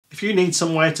If you need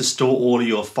somewhere to store all of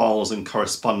your files and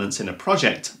correspondence in a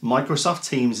project, Microsoft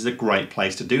Teams is a great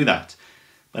place to do that.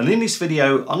 And in this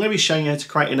video, I'm going to be showing you how to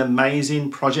create an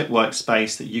amazing project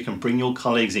workspace that you can bring your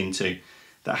colleagues into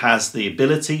that has the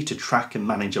ability to track and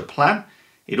manage a plan.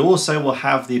 It also will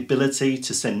have the ability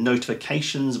to send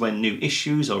notifications when new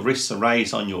issues or risks are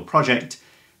raised on your project,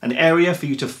 an area for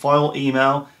you to file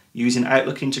email using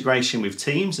Outlook integration with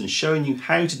Teams and showing you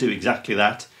how to do exactly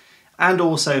that, and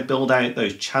also build out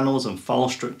those channels and file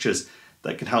structures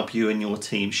that can help you and your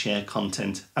team share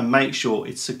content and make sure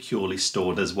it's securely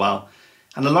stored as well.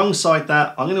 And alongside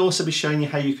that, I'm going to also be showing you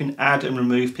how you can add and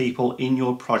remove people in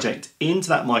your project into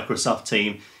that Microsoft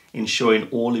team, ensuring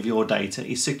all of your data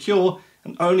is secure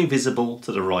and only visible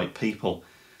to the right people.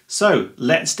 So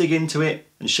let's dig into it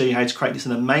and show you how to create this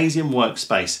an amazing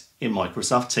workspace in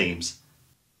Microsoft Teams.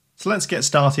 So let's get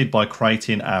started by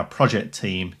creating our project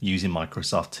team using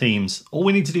Microsoft Teams. All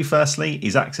we need to do firstly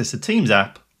is access the Teams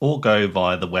app or go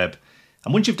via the web.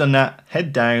 And once you've done that,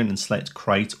 head down and select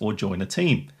create or join a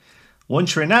team.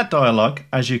 Once you're in that dialog,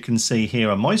 as you can see here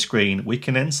on my screen, we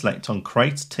can then select on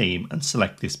create team and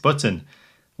select this button.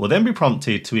 We'll then be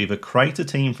prompted to either create a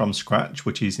team from scratch,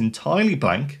 which is entirely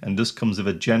blank and just comes with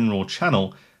a general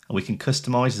channel, and we can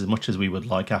customize as much as we would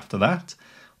like after that.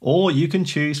 Or you can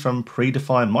choose from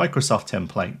predefined Microsoft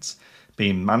templates,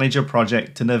 being manager,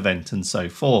 project, an event, and so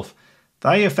forth.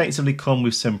 They effectively come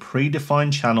with some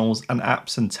predefined channels and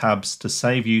apps and tabs to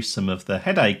save you some of the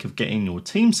headache of getting your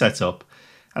team set up.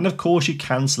 And of course, you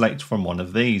can select from one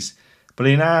of these. But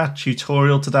in our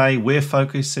tutorial today, we're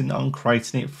focusing on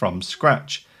creating it from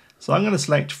scratch. So I'm going to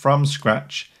select from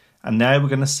scratch, and now we're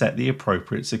going to set the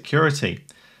appropriate security.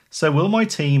 So will my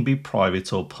team be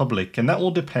private or public? And that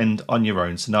will depend on your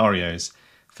own scenarios.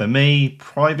 For me,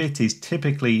 private is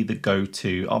typically the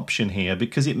go-to option here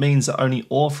because it means that only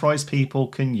authorized people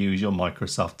can use your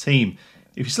Microsoft team.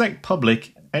 If you select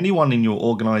public, anyone in your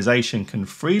organization can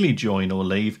freely join or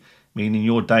leave, meaning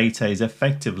your data is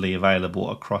effectively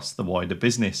available across the wider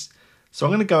business. So I'm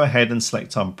going to go ahead and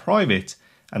select on private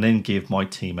and then give my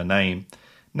team a name.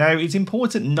 Now, it's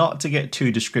important not to get too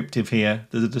descriptive here.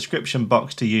 There's a description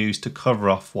box to use to cover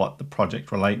off what the project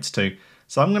relates to.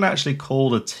 So I'm going to actually call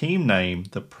the team name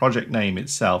the project name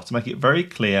itself to make it very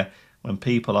clear when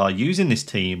people are using this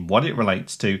team what it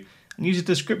relates to, and use a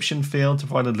description field to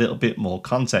provide a little bit more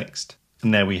context.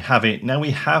 And there we have it. Now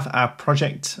we have our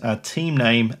project team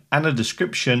name and a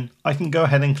description. I can go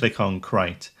ahead and click on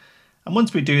create. And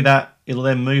once we do that, it'll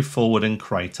then move forward and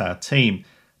create our team.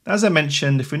 As I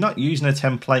mentioned, if we're not using a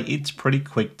template, it's pretty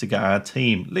quick to get our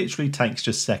team. Literally takes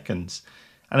just seconds.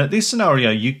 And at this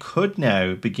scenario, you could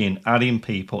now begin adding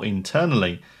people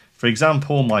internally. For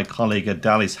example, my colleague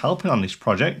Adele is helping on this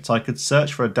project. I could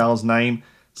search for Adele's name,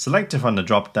 select it from the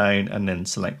drop down, and then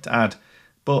select add.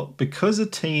 But because the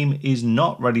team is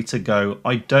not ready to go,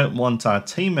 I don't want our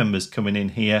team members coming in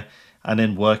here and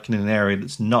then working in an area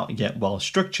that's not yet well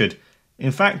structured.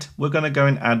 In fact, we're going to go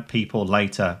and add people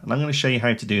later, and I'm going to show you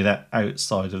how to do that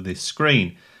outside of this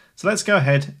screen. So let's go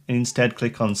ahead and instead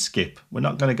click on skip. We're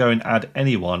not going to go and add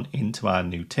anyone into our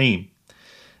new team.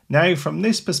 Now, from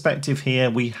this perspective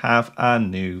here, we have our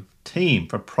new team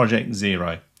for Project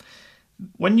Zero.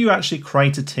 When you actually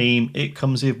create a team, it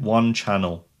comes with one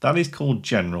channel. That is called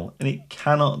General, and it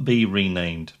cannot be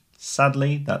renamed.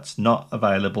 Sadly, that's not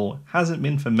available. Hasn't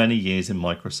been for many years in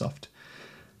Microsoft.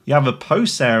 You have a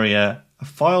Posts area, a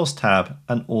Files tab,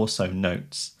 and also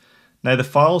Notes. Now, the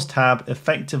Files tab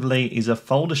effectively is a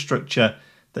folder structure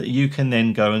that you can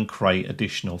then go and create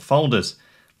additional folders.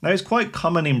 Now, it's quite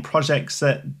common in projects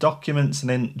that documents and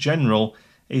then General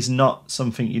is not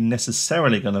something you're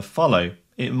necessarily going to follow.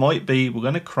 It might be we're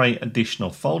going to create additional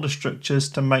folder structures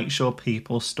to make sure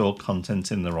people store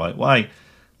content in the right way,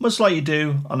 much like you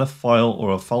do on a file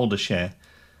or a folder share.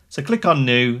 So click on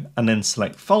New and then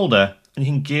select Folder, and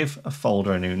you can give a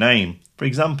folder a new name. For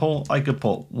example, I could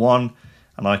put 1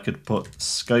 and I could put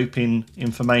scoping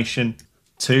information.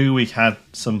 2, we had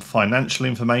some financial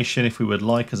information if we would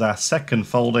like as our second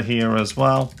folder here as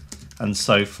well, and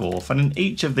so forth. And in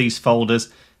each of these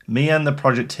folders, me and the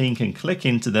project team can click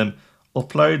into them,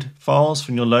 upload files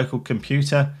from your local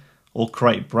computer, or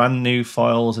create brand new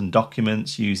files and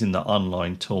documents using the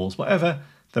online tools, whatever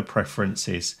the preference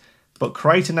is. But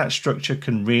creating that structure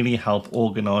can really help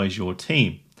organize your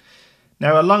team.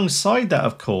 Now, alongside that,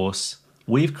 of course,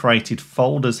 we've created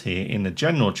folders here in the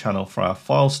general channel for our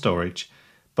file storage.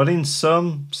 But in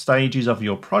some stages of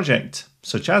your project,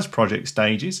 such as project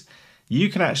stages, you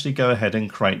can actually go ahead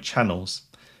and create channels.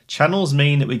 Channels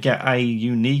mean that we get a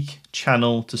unique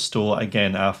channel to store,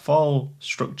 again, our file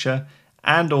structure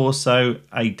and also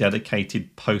a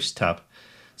dedicated post tab.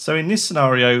 So in this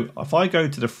scenario, if I go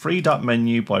to the three-dot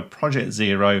menu by Project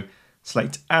 0,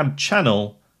 select Add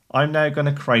Channel, I'm now going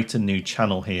to create a new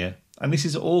channel here. And this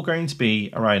is all going to be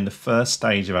around the first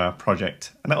stage of our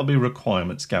project, and that will be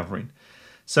requirements gathering.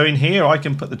 So in here, I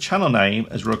can put the channel name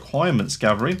as requirements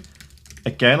gathering.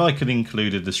 Again, I could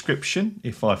include a description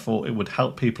if I thought it would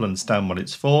help people understand what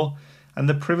it's for. And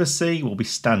the privacy will be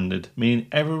standard, meaning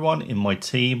everyone in my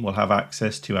team will have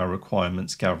access to our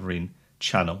requirements gathering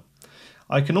channel.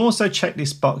 I can also check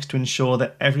this box to ensure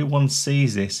that everyone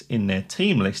sees this in their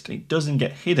team list. It doesn't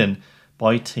get hidden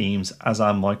by teams as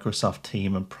our Microsoft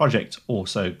team and project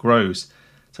also grows.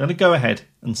 So I'm going to go ahead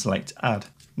and select Add.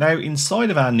 Now inside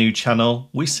of our new channel,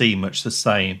 we see much the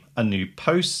same. A new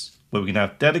post where we can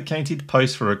have dedicated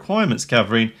posts for requirements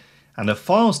gathering and a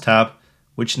files tab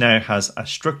which now has a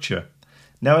structure.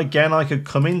 Now again, I could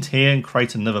come into here and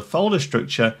create another folder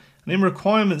structure, and in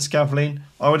requirements gathering,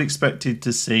 I would expect it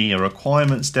to see a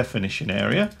requirements definition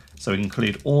area. So we can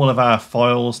include all of our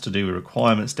files to do with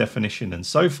requirements definition and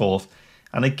so forth.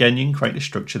 And again, you can create the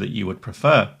structure that you would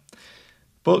prefer.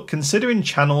 But considering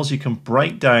channels, you can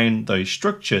break down those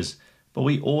structures, but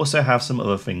we also have some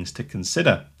other things to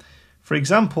consider. For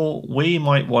example, we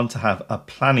might want to have a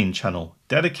planning channel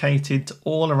dedicated to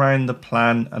all around the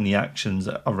plan and the actions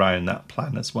around that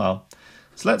plan as well.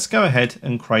 So let's go ahead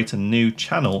and create a new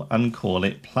channel and call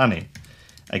it planning.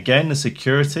 Again, the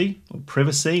security or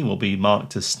privacy will be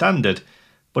marked as standard,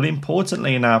 but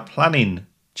importantly in our planning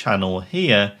channel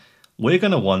here, we're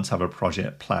going to want to have a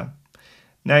project plan.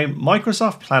 Now,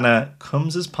 Microsoft Planner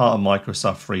comes as part of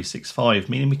Microsoft 365,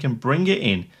 meaning we can bring it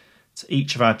in to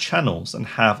each of our channels and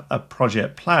have a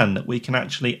project plan that we can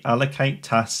actually allocate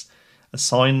tasks,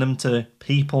 assign them to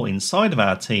people inside of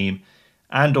our team,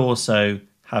 and also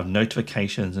have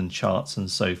notifications and charts and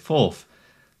so forth.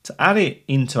 To add it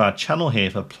into our channel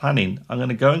here for planning, I'm going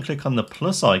to go and click on the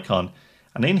plus icon,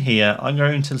 and in here I'm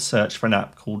going to search for an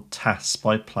app called Tasks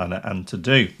by Planner and To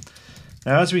Do.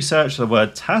 Now as we search for the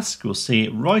word task, we'll see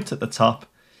it right at the top,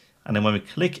 and then when we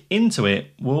click into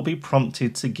it, we'll be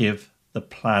prompted to give the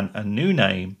plan a new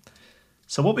name.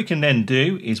 So what we can then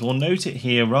do is we'll note it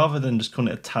here, rather than just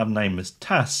calling it a tab name as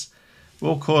tasks,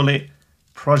 we'll call it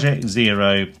Project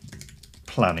 0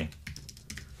 Planning.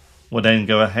 We'll then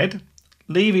go ahead,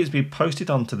 leave it to be posted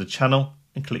onto the channel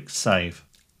and click Save.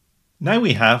 Now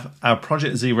we have our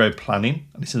Project 0 Planning,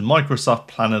 and this is Microsoft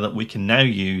Planner that we can now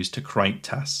use to create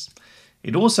tasks.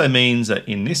 It also means that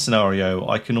in this scenario,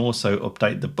 I can also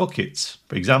update the buckets.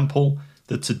 For example,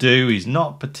 the to-do is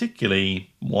not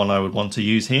particularly one I would want to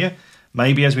use here.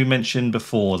 Maybe, as we mentioned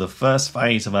before, the first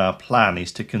phase of our plan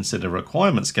is to consider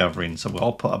requirements gathering. So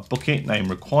I'll put a bucket named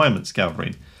requirements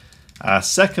gathering. Our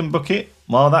second bucket,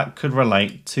 well, that could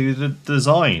relate to the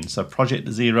design. So Project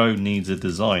 0 needs a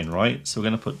design, right? So we're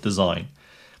going to put design.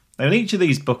 Now in each of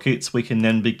these buckets, we can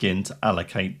then begin to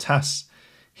allocate tasks.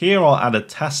 Here I'll add a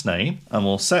task name and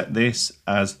we'll set this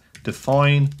as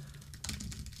define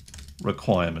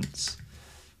requirements.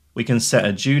 We can set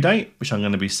a due date, which I'm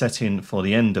going to be setting for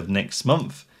the end of next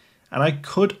month. And I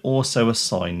could also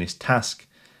assign this task.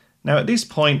 Now at this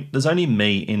point, there's only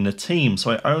me in the team,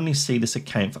 so I only see this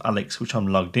account for Alex, which I'm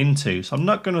logged into. So I'm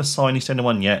not going to assign this to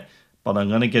anyone yet, but I'm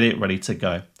going to get it ready to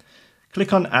go.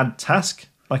 Click on Add Task.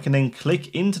 I can then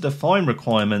click into Define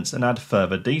Requirements and add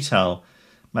further detail.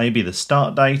 Maybe the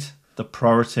start date, the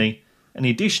priority,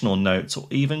 any additional notes, or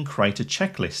even create a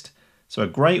checklist. So a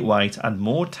great way to add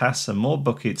more tasks and more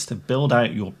buckets to build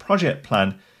out your project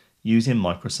plan using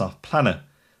Microsoft Planner.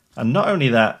 And not only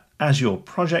that, as your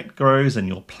project grows and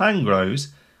your plan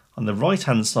grows, on the right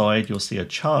hand side you'll see a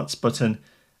charts button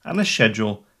and a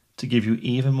schedule to give you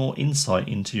even more insight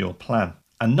into your plan.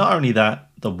 And not only that,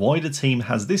 the wider team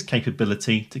has this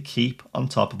capability to keep on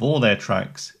top of all their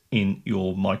tracks in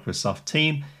your Microsoft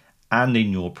team and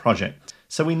in your project.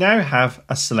 So we now have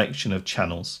a selection of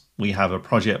channels. We have a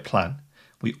project plan.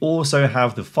 We also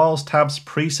have the files tabs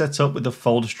pre-set up with the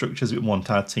folder structures we want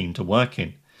our team to work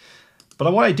in.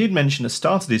 But what I did mention at the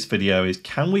start of this video is,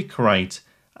 can we create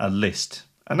a list?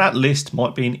 And that list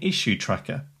might be an issue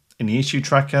tracker. In the issue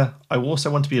tracker, I also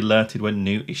want to be alerted when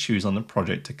new issues on the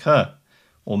project occur.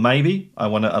 Or maybe I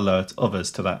want to alert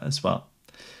others to that as well.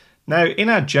 Now in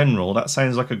our general, that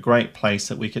sounds like a great place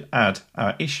that we could add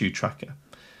our issue tracker.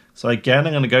 So again,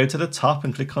 I'm going to go to the top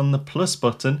and click on the plus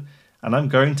button, and I'm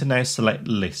going to now select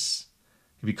lists.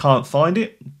 If you can't find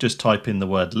it, just type in the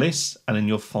word lists and then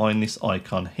you'll find this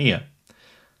icon here.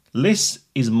 Lists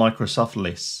is Microsoft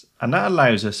Lists, and that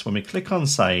allows us, when we click on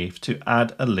save, to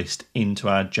add a list into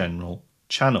our general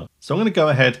channel. So I'm going to go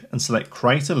ahead and select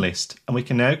create a list, and we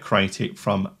can now create it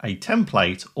from a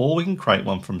template, or we can create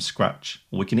one from scratch.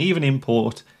 We can even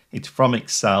import it from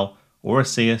Excel or a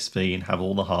CSV and have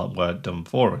all the hard work done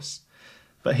for us.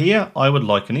 But here I would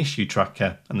like an issue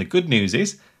tracker, and the good news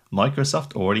is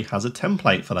Microsoft already has a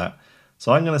template for that.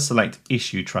 So I'm going to select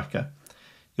issue tracker.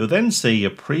 You'll then see a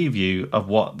preview of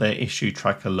what their issue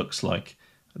tracker looks like.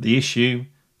 The issue,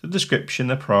 the description,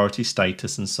 the priority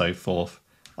status, and so forth.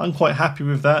 I'm quite happy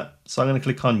with that, so I'm going to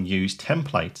click on use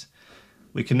template.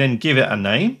 We can then give it a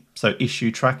name, so issue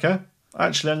tracker.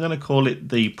 Actually, I'm going to call it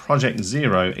the Project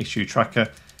Zero issue tracker,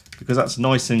 because that's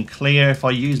nice and clear. If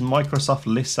I use Microsoft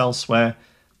lists elsewhere,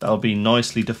 that'll be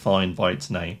nicely defined by its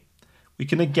name. We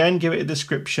can again give it a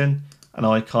description, an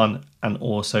icon, and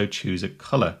also choose a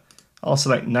color. I'll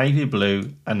select navy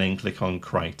blue and then click on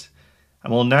create.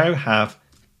 And we'll now have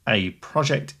a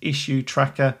project issue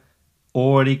tracker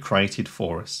already created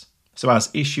for us. So as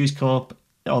issues come up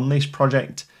on this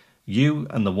project, you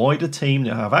and the wider team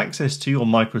that have access to your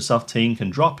Microsoft team can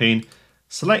drop in,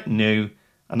 select new,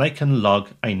 and they can log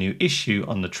a new issue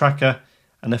on the tracker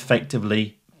and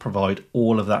effectively provide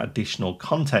all of that additional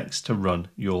context to run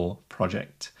your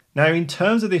project. Now, in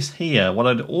terms of this here, what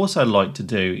I'd also like to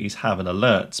do is have an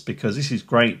alerts, because this is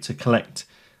great to collect,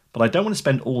 but I don't want to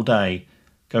spend all day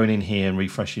going in here and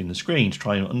refreshing the screen to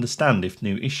try and understand if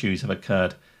new issues have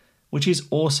occurred, which is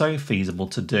also feasible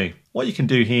to do. What you can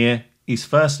do here is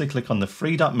firstly click on the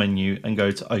three dot menu and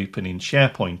go to open in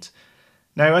SharePoint.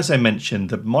 Now, as I mentioned,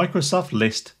 the Microsoft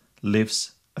list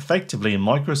lives effectively in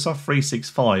Microsoft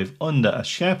 365 under a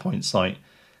SharePoint site.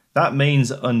 That means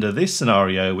that under this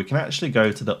scenario, we can actually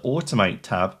go to the Automate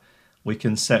tab, we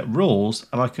can set rules,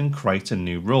 and I can create a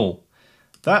new rule.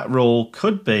 That rule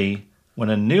could be when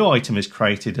a new item is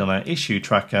created on our issue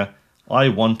tracker, I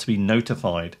want to be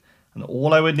notified. And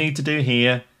all I would need to do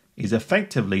here is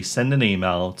effectively send an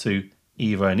email to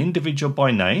either an individual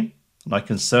by name, and I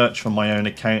can search from my own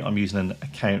account. I'm using an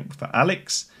account for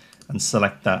Alex and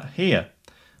select that here.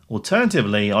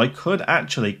 Alternatively, I could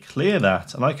actually clear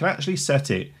that, and I can actually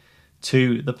set it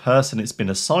to the person it's been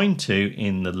assigned to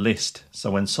in the list. So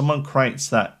when someone creates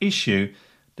that issue,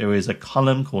 there is a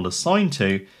column called assigned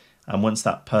to, and once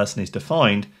that person is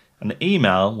defined, an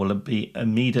email will be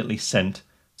immediately sent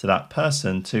to that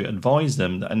person to advise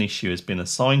them that an issue has been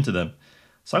assigned to them.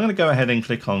 So I'm going to go ahead and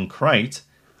click on create,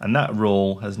 and that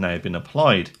rule has now been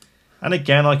applied. And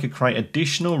again, I could create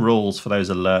additional rules for those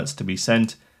alerts to be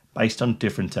sent based on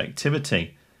different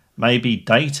activity. Maybe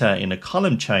data in a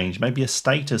column change, maybe a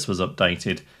status was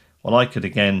updated. Well, I could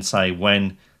again say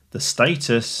when the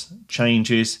status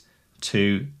changes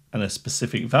to a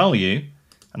specific value,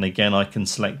 and again I can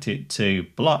select it to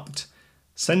blocked,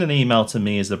 send an email to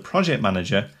me as the project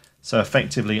manager, so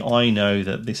effectively I know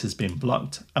that this has been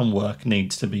blocked and work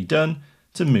needs to be done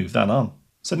to move that on.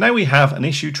 So now we have an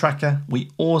issue tracker.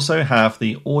 We also have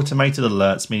the automated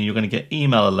alerts, meaning you're going to get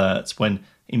email alerts when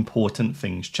important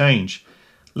things change.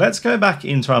 Let's go back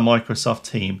into our Microsoft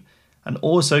team and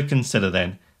also consider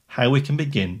then how we can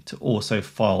begin to also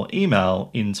file email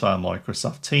into our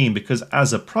Microsoft team, because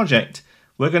as a project,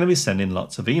 we're going to be sending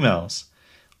lots of emails.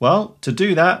 Well, to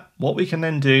do that, what we can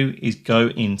then do is go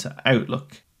into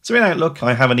Outlook. So in Outlook,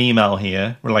 I have an email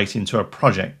here relating to a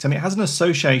project, and it has an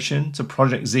association to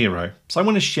Project Zero. So I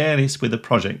want to share this with the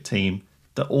project team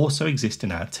that also exist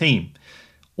in our team.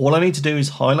 All I need to do is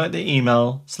highlight the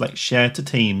email, select share to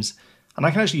teams, and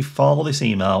I can actually file this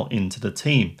email into the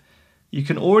team. You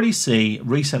can already see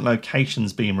recent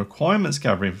locations being requirements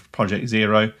gathering for Project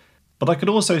Zero, but I could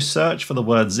also search for the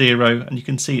word zero, and you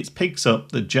can see it picks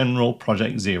up the general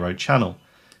Project Zero channel.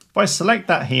 If I select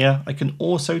that here, I can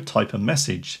also type a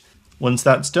message. Once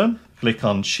that's done, click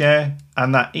on share,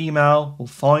 and that email will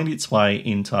find its way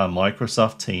into our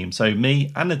Microsoft team. So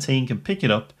me and the team can pick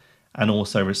it up and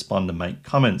also respond and make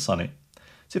comments on it.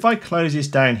 So if I close this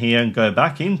down here and go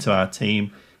back into our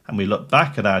team and we look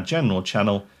back at our general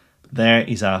channel, there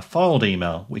is our filed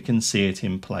email. We can see it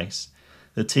in place.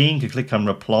 The team can click on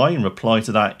reply and reply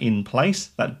to that in place.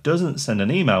 That doesn't send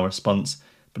an email response,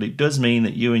 but it does mean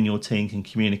that you and your team can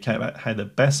communicate about how the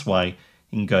best way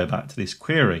you can go back to this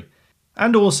query.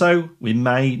 And also, we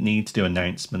may need to do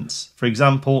announcements. For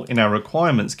example, in our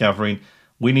requirements gathering,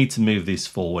 we need to move this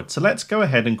forward. So let's go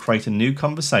ahead and create a new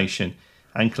conversation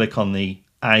and click on the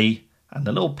A and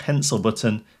the little pencil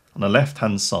button on the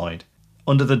left-hand side.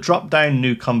 Under the drop-down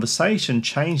new conversation,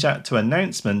 change that to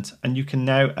announcement, and you can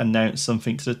now announce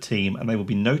something to the team and they will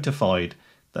be notified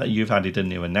that you've added a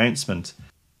new announcement.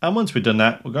 And once we've done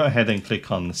that, we'll go ahead and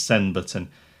click on the send button,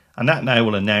 and that now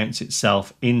will announce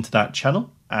itself into that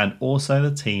channel, and also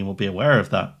the team will be aware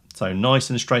of that. So nice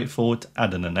and straightforward to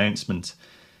add an announcement.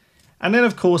 And then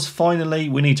of course, finally,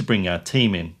 we need to bring our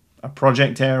team in. A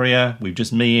project area with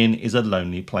just me in is a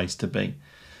lonely place to be.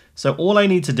 So all I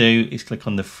need to do is click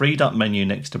on the three dot menu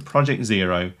next to Project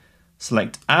 0,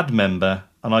 select Add Member,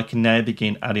 and I can now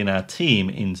begin adding our team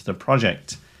into the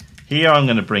project. Here I'm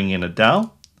going to bring in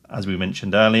Adele, as we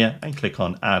mentioned earlier, and click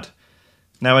on Add.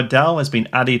 Now Adele has been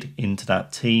added into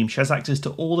that team. She has access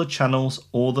to all the channels,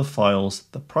 all the files,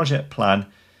 the project plan,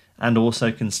 and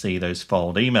also can see those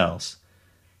filed emails.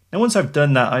 Now once I've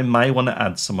done that, I may want to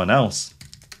add someone else.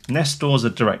 Nestor is the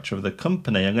director of the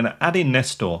company. I'm going to add in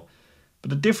Nestor. But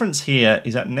the difference here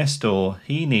is that Nestor,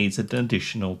 he needs an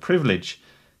additional privilege.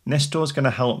 Nestor is going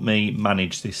to help me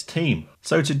manage this team.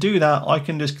 So to do that, I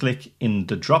can just click in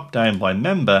the drop down by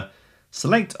member,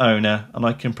 select owner, and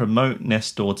I can promote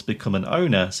Nestor to become an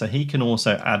owner so he can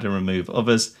also add and remove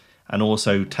others and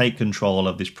also take control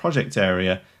of this project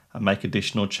area and make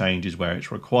additional changes where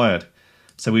it's required.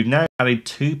 So we've now added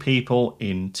 2 people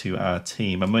into our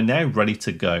team and we're now ready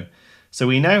to go. So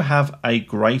we now have a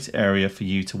great area for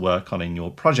you to work on in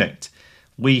your project.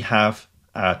 We have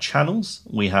our channels,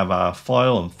 we have our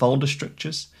file and folder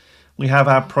structures, we have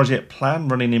our project plan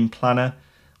running in Planner,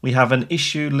 we have an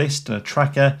issue list and a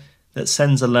tracker that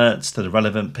sends alerts to the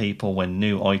relevant people when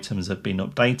new items have been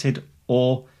updated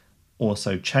or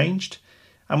also changed.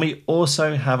 And we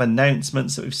also have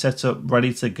announcements that we've set up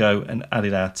ready to go and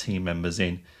added our team members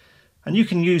in. And you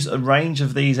can use a range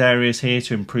of these areas here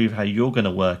to improve how you're going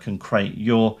to work and create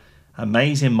your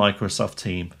amazing Microsoft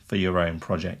team for your own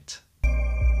project.